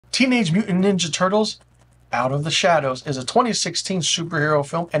Teenage Mutant Ninja Turtles Out of the Shadows is a 2016 superhero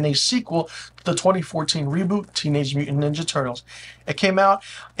film and a sequel to the 2014 reboot Teenage Mutant Ninja Turtles. It came out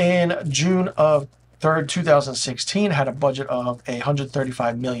in June of 3rd, 2016, had a budget of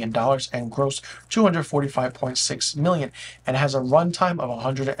 $135 million and grossed $245.6 million, and has a runtime of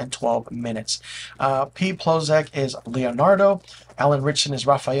 112 minutes. Pete Plozek is Leonardo, Alan Ritchson is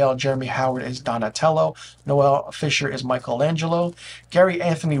Raphael, Jeremy Howard is Donatello, Noel Fisher is Michelangelo, Gary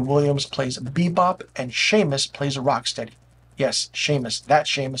Anthony Williams plays Bebop, and Seamus plays Rocksteady. Yes, Seamus, that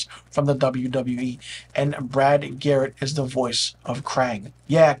Seamus from the WWE. And Brad Garrett is the voice of Krang.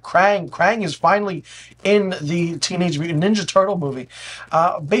 Yeah, Krang. Krang is finally in the Teenage Mutant Ninja Turtle movie.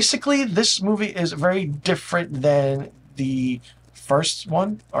 Basically, this movie is very different than the first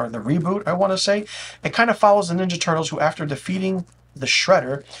one, or the reboot, I want to say. It kind of follows the Ninja Turtles, who, after defeating the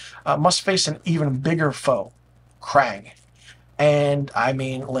Shredder, must face an even bigger foe, Krang. And, I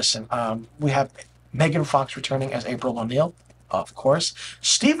mean, listen, we have Megan Fox returning as April O'Neil, of course.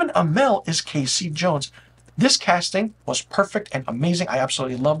 Stephen Amell is Casey Jones. This casting was perfect and amazing. I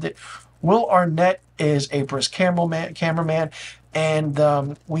absolutely loved it. Will Arnett is April's cameraman.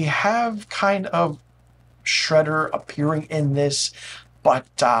 And we have kind of Shredder appearing in this, but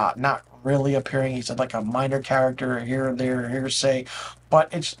not really appearing. He's like a minor character here and there, hearsay. But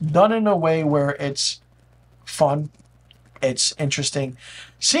it's done in a way where it's fun. It's interesting.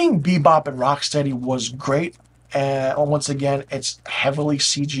 Seeing Bebop and Rocksteady was great. Once again, it's heavily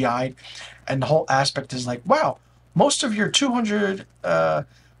CGI'd, and the whole aspect is like, wow, most of your $200 or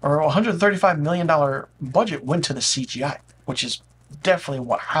 $135 million budget went to the CGI, which is definitely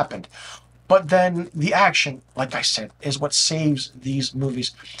what happened. But then the action, like I said, is what saves these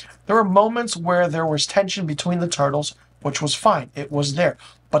movies. There were moments where there was tension between the turtles, which was fine. It was there,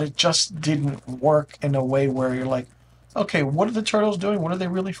 but it just didn't work in a way where you're like, okay, what are the turtles doing? What are they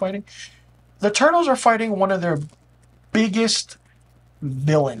really fighting? The turtles are fighting one of their biggest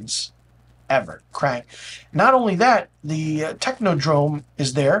villains ever, Krang. Not only that, the Technodrome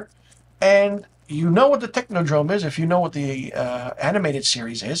is there, and you know what the Technodrome is if you know what the animated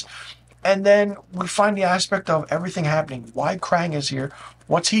series is. And then we find the aspect of everything happening, why Krang is here,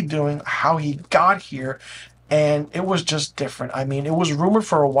 what's he doing, how he got here, and it was just different. I mean, it was rumored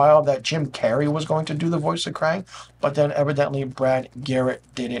for a while that Jim Carrey was going to do the voice of Krang, but then evidently Brad Garrett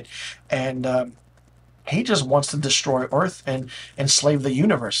did it. And he just wants to destroy Earth and enslave the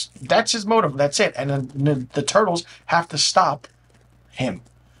universe. That's his motive. That's it. And then the Turtles have to stop him.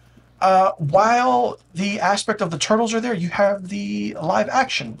 While the aspect of the Turtles are there, you have the live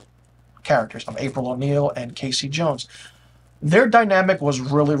action characters of April O'Neil and Casey Jones. Their dynamic was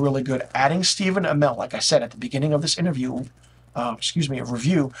really, really good. Adding Stephen Amell, like I said at the beginning of this review, was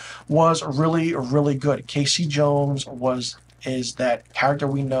really, really good. Casey Jones is that character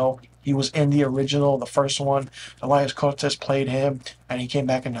we know. He was in the original, the first one. Elias Cotes played him, and he came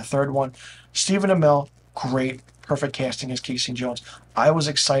back in the third one. Stephen Amell, great, perfect casting as Casey Jones. I was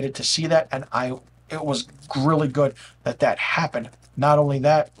excited to see that, and it was really good that happened. Not only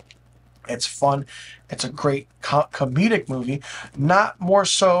that, it's fun. It's a great comedic movie, not more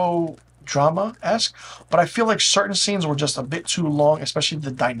so drama-esque, but I feel like certain scenes were just a bit too long, especially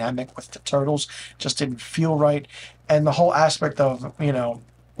the dynamic with the turtles just didn't feel right, and the whole aspect of,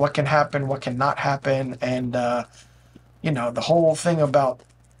 what can happen, what cannot happen, and, the whole thing about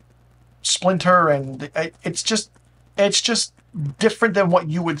Splinter, and it's just different than what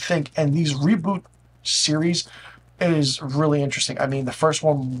you would think, and these reboot series is really interesting. I mean, the first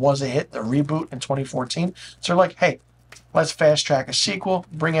one was a hit, the reboot in 2014. So they're like, hey, let's fast track a sequel,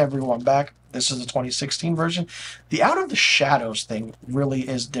 bring everyone back. This is the 2016 version. The Out of the Shadows thing really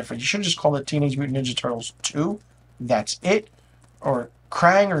is different. You should just call it Teenage Mutant Ninja Turtles 2. That's it. Or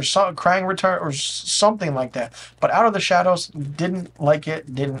Krang Krang Return or something like that. But Out of the Shadows, didn't like it.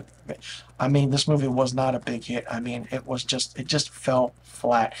 I mean, this movie was not a big hit. I mean, it just fell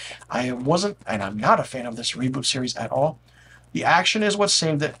flat. I wasn't, and I'm not a fan of this reboot series at all. The action is what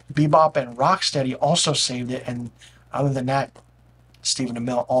saved it. Bebop and Rocksteady also saved it. And other than that, Stephen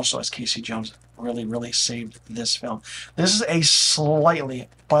Amell also as Casey Jones really, really saved this film. This is a slightly,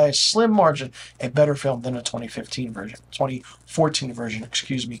 by a slim margin, a better film than the 2014 version,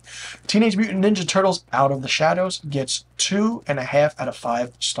 excuse me. Teenage Mutant Ninja Turtles Out of the Shadows gets 2.5 out of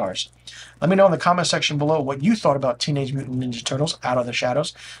 5 stars. Let me know in the comment section below what you thought about Teenage Mutant Ninja Turtles Out of the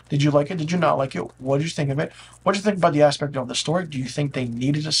Shadows. Did you like it? Did you not like it? What did you think of it? What did you think about the aspect of the story? Do you think they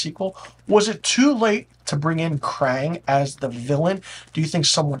needed a sequel? Was it too late to bring in Krang as the villain? Do you think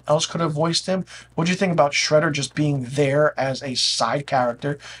someone else could have voiced him? What do you think about Shredder just being there as a side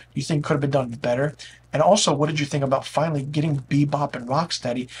character? Do you think it could have been done better? And also, what did you think about finally getting Bebop and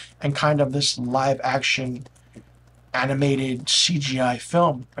Rocksteady and kind of this live action animated CGI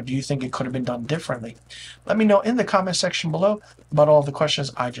film? Or do you think it could have been done differently? Let me know in the comment section below about all the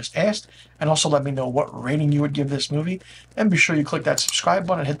questions I just asked, and also let me know what rating you would give this movie. And be sure you click that subscribe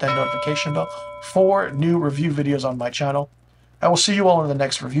button and hit that notification bell for new review videos on my channel. I will see you all in the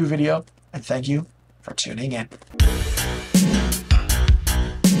next review video, and thank you for tuning in.